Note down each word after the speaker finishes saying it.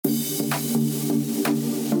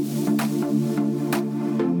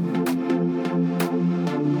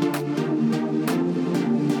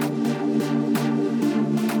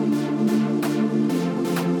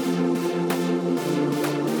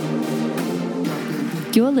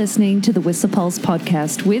You're listening to the Whistler Pulse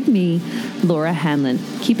podcast with me, Laura Hanlon,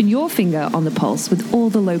 keeping your finger on the pulse with all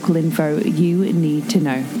the local info you need to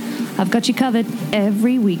know. I've got you covered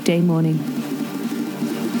every weekday morning.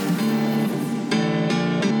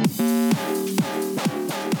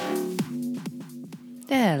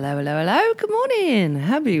 Hello. Good morning.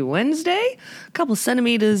 Happy Wednesday. A couple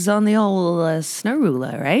centimeters on the old snow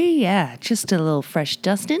ruler, eh? Yeah, just a little fresh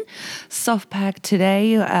dusting. Soft pack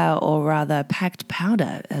today, or rather packed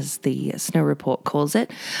powder, as the snow report calls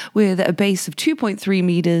it, with a base of 2.3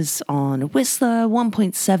 meters on Whistler,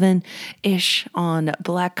 1.7-ish on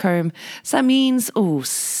Blackcomb. So that means,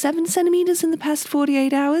 7 centimeters in the past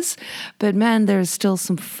 48 hours. But man, there's still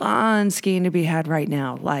some fun skiing to be had right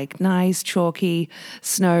now. Like nice, chalky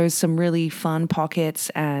snow, some really fun pockets,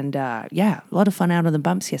 and a lot of fun out on the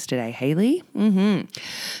bumps yesterday. Haley?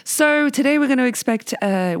 So today we can expect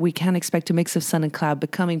a mix of sun and cloud,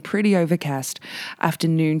 becoming pretty overcast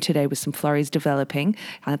afternoon today with some flurries developing.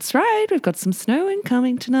 That's right, we've got some snow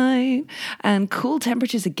incoming tonight, and cool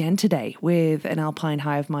temperatures again today with an alpine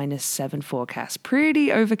high of -7 forecast.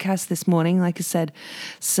 Pretty overcast this morning. Like I said,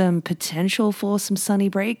 some potential for some sunny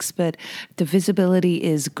breaks, but the visibility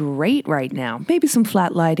is great right now. Maybe some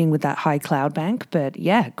flat lighting with that high cloud bank, but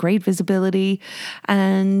yeah, great visibility,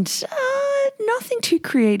 and nothing too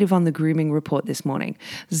creative on the grooming report this morning.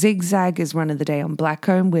 Zigzag is run of the day on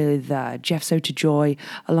Blackcomb with Jeff So to Joy,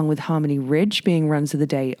 along with Harmony Ridge being runs of the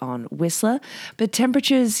day on Whistler. But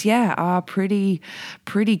temperatures, are pretty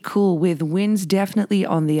cool, with winds definitely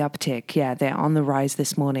on the uptick. Yeah, they're on the rise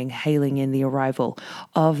this morning, hailing in the arrival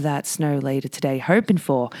of that snow later today, hoping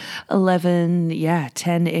for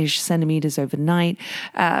 10-ish centimeters overnight.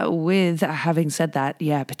 With, having said that,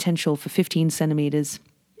 potential for 15 centimeters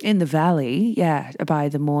in the valley, by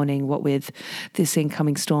the morning, what with this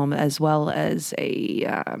incoming storm, as well as a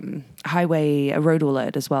road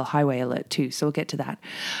alert as well, highway alert too. So we'll get to that.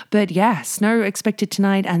 But snow expected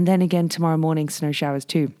tonight, and then again tomorrow morning, snow showers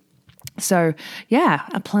too. So,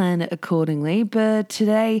 I plan accordingly. But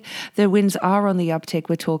today, the winds are on the uptick.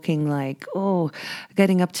 We're talking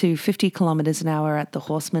getting up to 50 kilometers an hour at the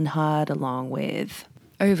Horseman Hard, along with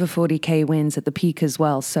over 40k winds at the peak as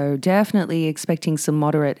well. So definitely expecting some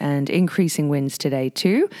moderate and increasing winds today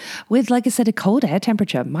too, with, like I said, a cold air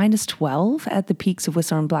temperature, -12 at the peaks of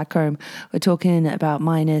Whistler and Blackcomb. We're talking about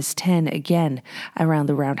 -10 again around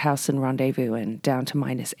the Roundhouse and Rendezvous, and down to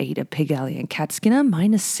 -8 at Pig Alley and Catskinner,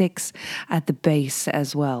 -6 at the base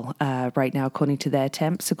as well. Right now, according to their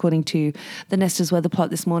temps, according to the Nesters weather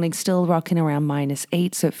plot this morning, still rocking around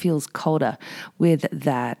 -8, so it feels colder with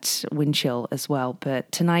that wind chill as well. But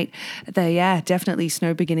tonight, definitely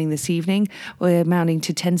snow beginning this evening. We're mounting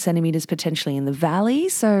to 10 centimeters potentially in the valley.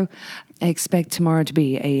 So I expect tomorrow to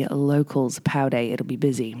be a locals pow day. It'll be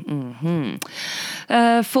busy.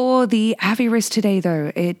 For the Avi risk today,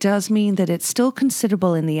 though, it does mean that it's still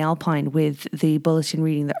considerable in the Alpine, with the bulletin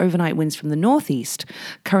reading the overnight winds from the northeast.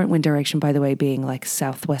 Current wind direction, by the way, being like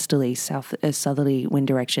southerly wind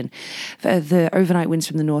direction. The overnight winds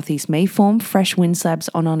from the northeast may form fresh wind slabs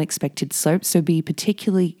on unexpected slopes, so be particularly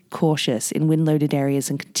cautious in wind-loaded areas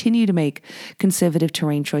and continue to make conservative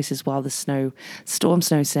terrain choices while the storm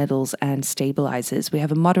snow settles and stabilizes. We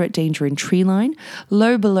have a moderate danger in tree line,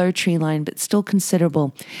 low below tree line, but still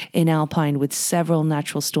considerable in Alpine, with several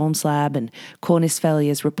natural storm slab and cornice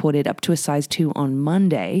failures reported up to a size 2 on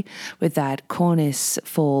Monday, with that cornice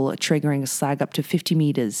fall triggering a slag up to 50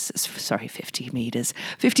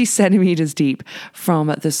 centimeters deep from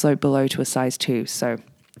the slope below to a size 2. So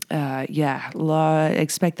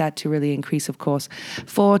expect that to really increase, of course,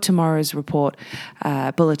 for tomorrow's report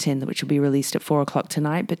bulletin, which will be released at 4 o'clock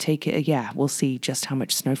tonight. But we'll see just how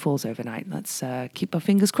much snow falls overnight. Let's keep our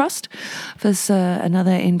fingers crossed for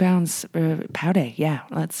another inbounds pow day.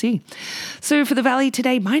 Let's see. So for the valley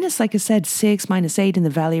today, like I said, -6, -8 in the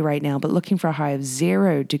valley right now, but looking for a high of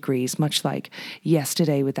 0 degrees, much like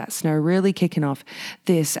yesterday with that snow really kicking off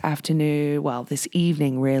this afternoon. Well, this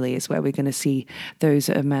evening really is where we're going to see those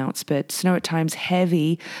amounts, but snow at times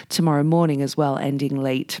heavy tomorrow morning as well, ending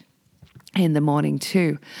late in the morning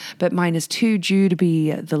too, but -2 due to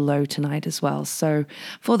be the low tonight as well. So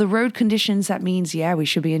for the road conditions, that means, we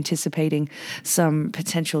should be anticipating some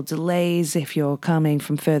potential delays. If you're coming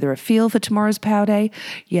from further afield for tomorrow's pow day,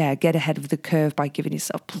 get ahead of the curve by giving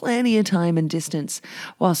yourself plenty of time and distance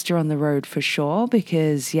whilst you're on the road for sure,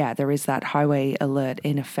 because there is that highway alert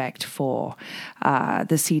in effect for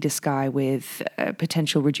the sea to sky, with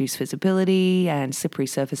potential reduced visibility and slippery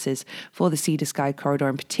surfaces for the sea to sky corridor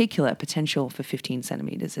in particular, potential for 15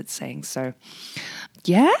 centimeters, it's saying. So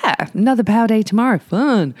Yeah, another Power Day tomorrow.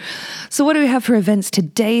 Fun. So what do we have for events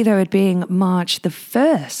today, though, it being March the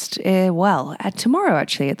 1st? At tomorrow,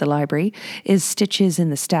 actually, at the library, is Stitches in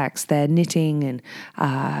the Stacks. They're knitting and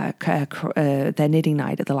their knitting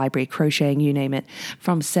night at the library, crocheting, you name it,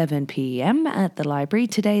 from 7 p.m. at the library.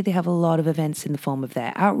 Today, they have a lot of events in the form of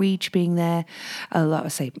their outreach being there, a lot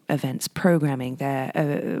of, events, programming,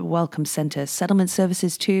 their welcome center settlement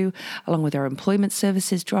services too, along with their employment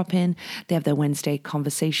services drop in. They have their Wednesday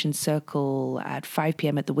conversation circle at 5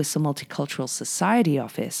 p.m. at the Whistler Multicultural Society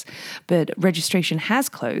office, but registration has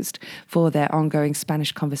closed for their ongoing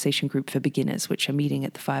Spanish conversation group for beginners, which are meeting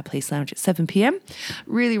at the Fireplace Lounge at 7 p.m.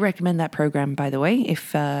 Really recommend that program, by the way,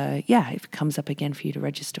 if it comes up again for you to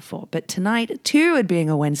register for. But tonight, too, it being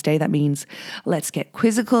a Wednesday, that means Let's Get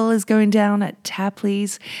Quizzical is going down at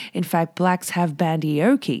Tapley's. In fact, Blacks have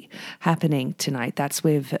bandioke happening tonight. That's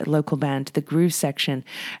with local band The Groove Section.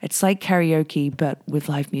 It's like karaoke, but with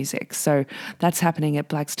live music. So that's happening at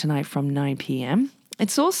Black's tonight from 9 p.m.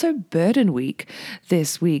 It's also Burden Week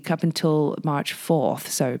this week up until March 4th,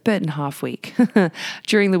 so Burden Half Week.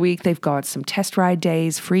 During the week, they've got some test ride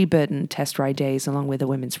days, free Burden test ride days, along with a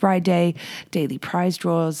Women's Ride Day, daily prize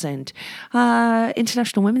draws, and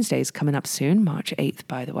International Women's Day is coming up soon, March 8th,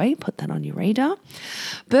 by the way. Put that on your radar.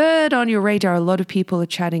 But on your radar, a lot of people are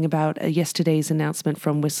chatting about yesterday's announcement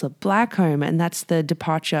from Whistler Blackcomb, and that's the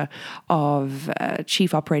departure of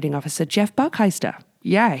Chief Operating Officer Jeff Buckheister.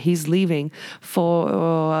 Yeah, he's leaving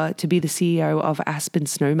to be the CEO of Aspen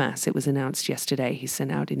Snowmass. It was announced yesterday. He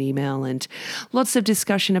sent out an email and lots of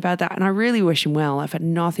discussion about that. And I really wish him well. I've had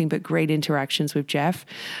nothing but great interactions with Jeff.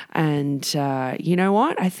 And you know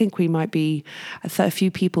what? I think we might be, a few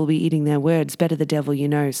people will be eating their words. Better the devil you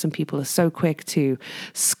know. Some people are so quick to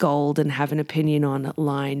scold and have an opinion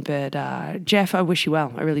online. But Jeff, I wish you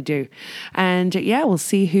well. I really do. And we'll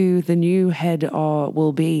see who the new head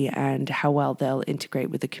will be and how well they'll integrate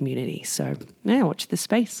with the community. So watch this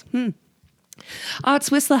space. Arts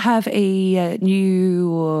Whistler have a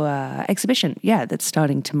new exhibition, that's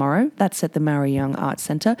starting tomorrow. That's at the Maori Young Arts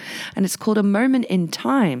Centre, and it's called A Moment in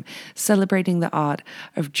Time, celebrating the art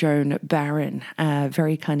of Joan Barron,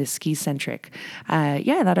 very kind of ski-centric.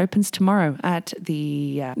 That opens tomorrow at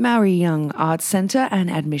the Maori Young Arts Centre, and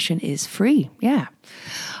admission is free.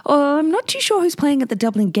 I'm not too sure who's playing at the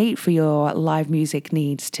Dublin Gate for your live music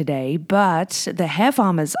needs today, but the Hair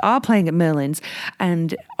Farmers are playing at Merlin's,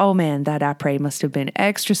 and oh man, that après must have been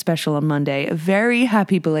extra special on Monday. A very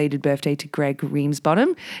happy belated birthday to Greg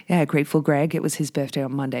Reamsbottom. Grateful Greg. It was his birthday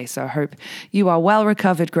on Monday, so I hope you are well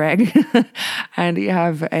recovered, Greg, and you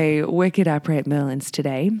have a wicked après at Merlin's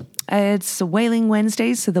today. It's Wailing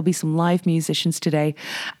Wednesdays, so there'll be some live musicians today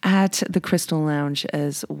at the Crystal Lounge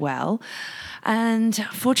as well. And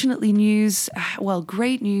fortunately,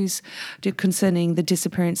 great news concerning the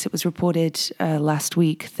disappearance. It was reported last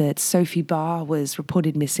week that Sophie Barr was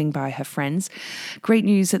reported missing by her friends. Great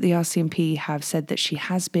news that the RCMP have said that she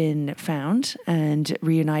has been found and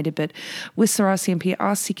reunited, but Whistler RCMP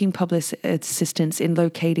are seeking public assistance in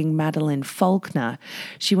locating Madeline Faulkner.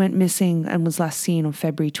 She went missing and was last seen on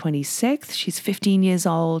February 26th. She's 15 years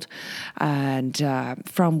old and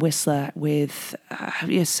from Whistler with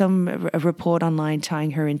a report online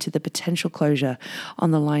tying her into the potential closure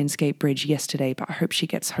on the Lionsgate Bridge yesterday, but I hope she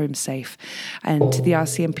gets home safe. And the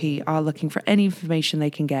RCMP are looking for any information they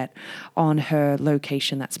can get on her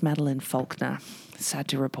location. That's Madeline Faulkner. Sad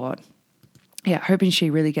to report. Hoping she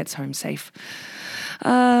really gets home safe.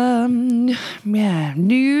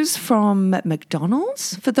 News from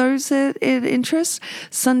McDonald's for those that it interests.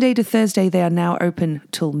 Sunday to Thursday, they are now open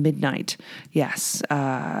till midnight. Yes.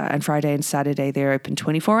 And Friday and Saturday, they're open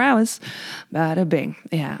 24 hours. Bada bing.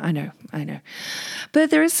 Yeah, I know. But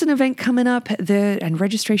there is an event coming up, and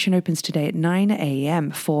registration opens today at 9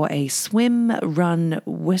 a.m. for a Swim Run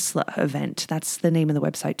Whistler event. That's the name of the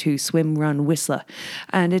website too, Swim Run Whistler.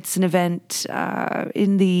 And it's an event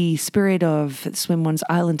in the spirit of Swim One's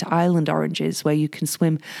Island to Island Oranges, where you can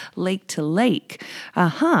swim lake to lake.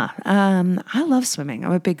 I love swimming.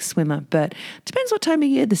 I'm a big swimmer, but it depends what time of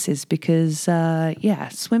year this is because,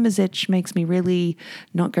 swimmer's itch makes me really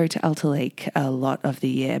not go to Alta Lake a lot of the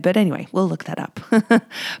year. But anyway, we'll look that up.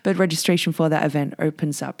 But registration for that event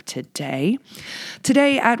opens up today.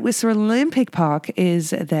 Today at Whistler Olympic Park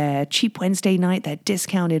is their cheap Wednesday night, their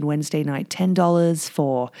discounted Wednesday night, $10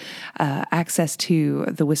 for access to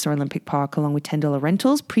the Whistler Olympic Park, along with $10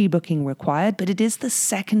 rentals, pre-booking required, but it is the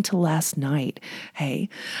second to last night. Hey,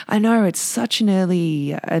 I know it's such an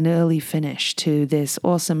early finish to this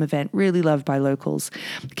awesome event, really loved by locals.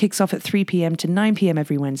 It kicks off at 3 p.m. to 9 p.m.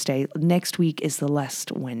 every Wednesday. Next week is the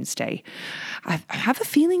last Wednesday. I have a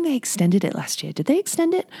feeling they extended it last year. Did they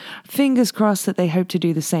extend it? Fingers crossed that they hope to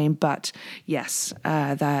do the same, but yes,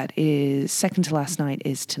 that is second to last night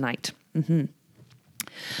is tonight.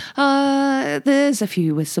 There's a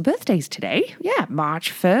few whistle birthdays today. Yeah,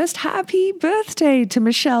 March 1st. Happy birthday to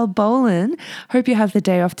Michelle Boland. Hope you have the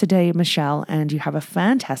day off today, Michelle, and you have a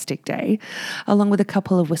fantastic day. Along with a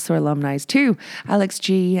couple of Whistler alumni too, Alex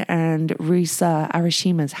G and Risa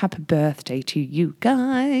Arashima's happy birthday to you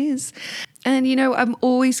guys. And, I'm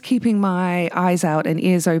always keeping my eyes out and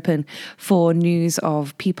ears open for news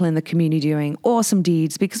of people in the community doing awesome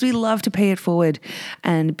deeds because we love to pay it forward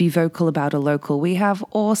and be vocal about a local. We have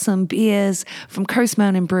awesome beers from Coast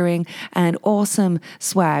Mt Brewing and awesome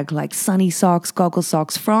swag like Sunny Socks,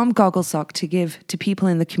 Gogglesocs from Gogglesoc to give to people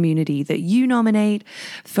in the community that you nominate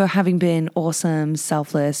for having been awesome,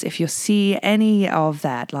 selfless. If you see any of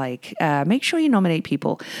that, make sure you nominate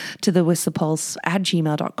people to the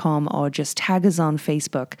whistlepulse@gmail.com or just tag us on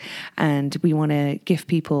Facebook, and we want to give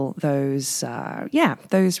people those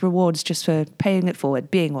rewards just for paying it forward,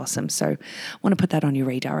 being awesome. So want to put that on your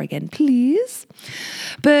radar again, please.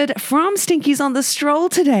 But from Stinkies on the Stroll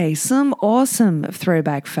today, some awesome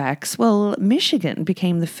throwback facts. Well, Michigan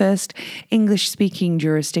became the first English-speaking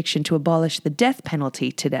jurisdiction to abolish the death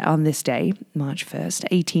penalty today on this day, March 1st,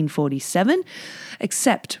 1847,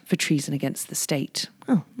 except for treason against the state.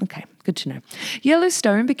 Oh, okay. Good to know.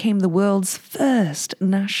 Yellowstone became the world's first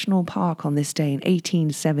national park on this day in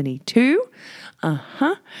 1872.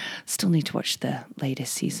 Still need to watch the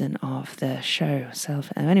latest season of the show.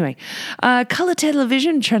 Color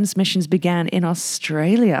television transmissions began in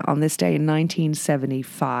Australia on this day in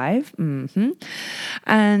 1975.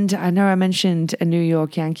 And I know I mentioned a New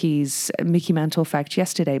York Yankees Mickey Mantle fact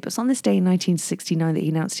yesterday, but it's on this day in 1969 that he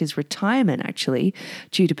announced his retirement, actually,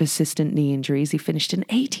 due to persistent knee injuries. He finished an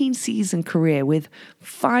 18-season career with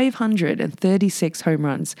 536 home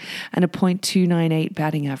runs and a .298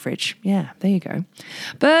 batting average. Yeah, there you go.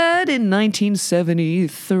 But in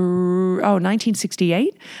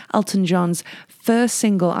 1968, Elton John's first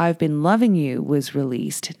single, I've Been Loving You, was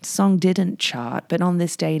released. The song didn't chart, but on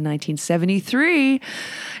this day in 1973,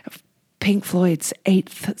 Pink Floyd's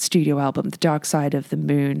 8th studio album, The Dark Side of the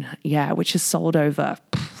Moon, which has sold over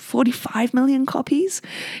 45 million copies,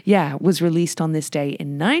 was released on this day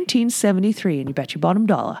in 1973, and you bet your bottom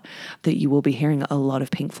dollar that you will be hearing a lot of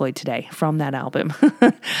Pink Floyd today from that album.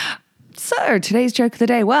 So, today's joke of the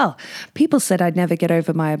day. Well, people said I'd never get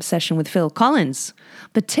over my obsession with Phil Collins,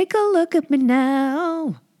 but take a look at me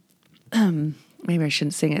now. Maybe I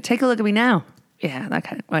shouldn't sing it. Take a look at me now. Yeah, that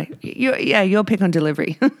kind of way. You'll pick on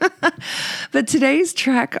delivery. But today's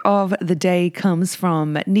track of the day comes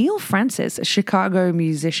from Neil Francis, a Chicago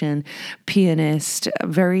musician, pianist,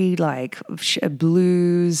 very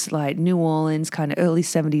blues, New Orleans, kind of early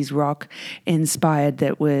 70s rock inspired,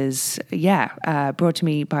 that was, brought to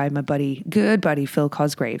me by my good buddy, Phil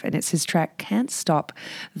Cosgrave. And it's his track, Can't Stop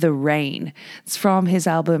the Rain. It's from his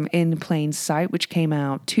album In Plain Sight, which came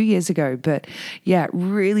out 2 years ago. But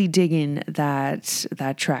really digging that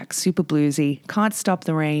track. Super bluesy. Can't Stop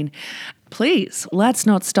the Rain. Please, let's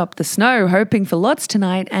not stop the snow. Hoping for lots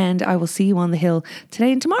tonight, and I will see you on the hill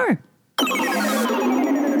today and tomorrow.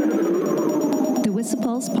 The Whistle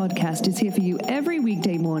Pulse podcast is here for you every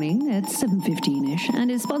weekday morning at 7:15ish and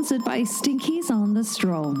is sponsored by Stinkies on the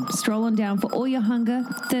Stroll. Stroll on down for all your hunger,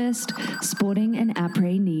 thirst, sporting and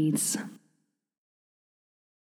après needs.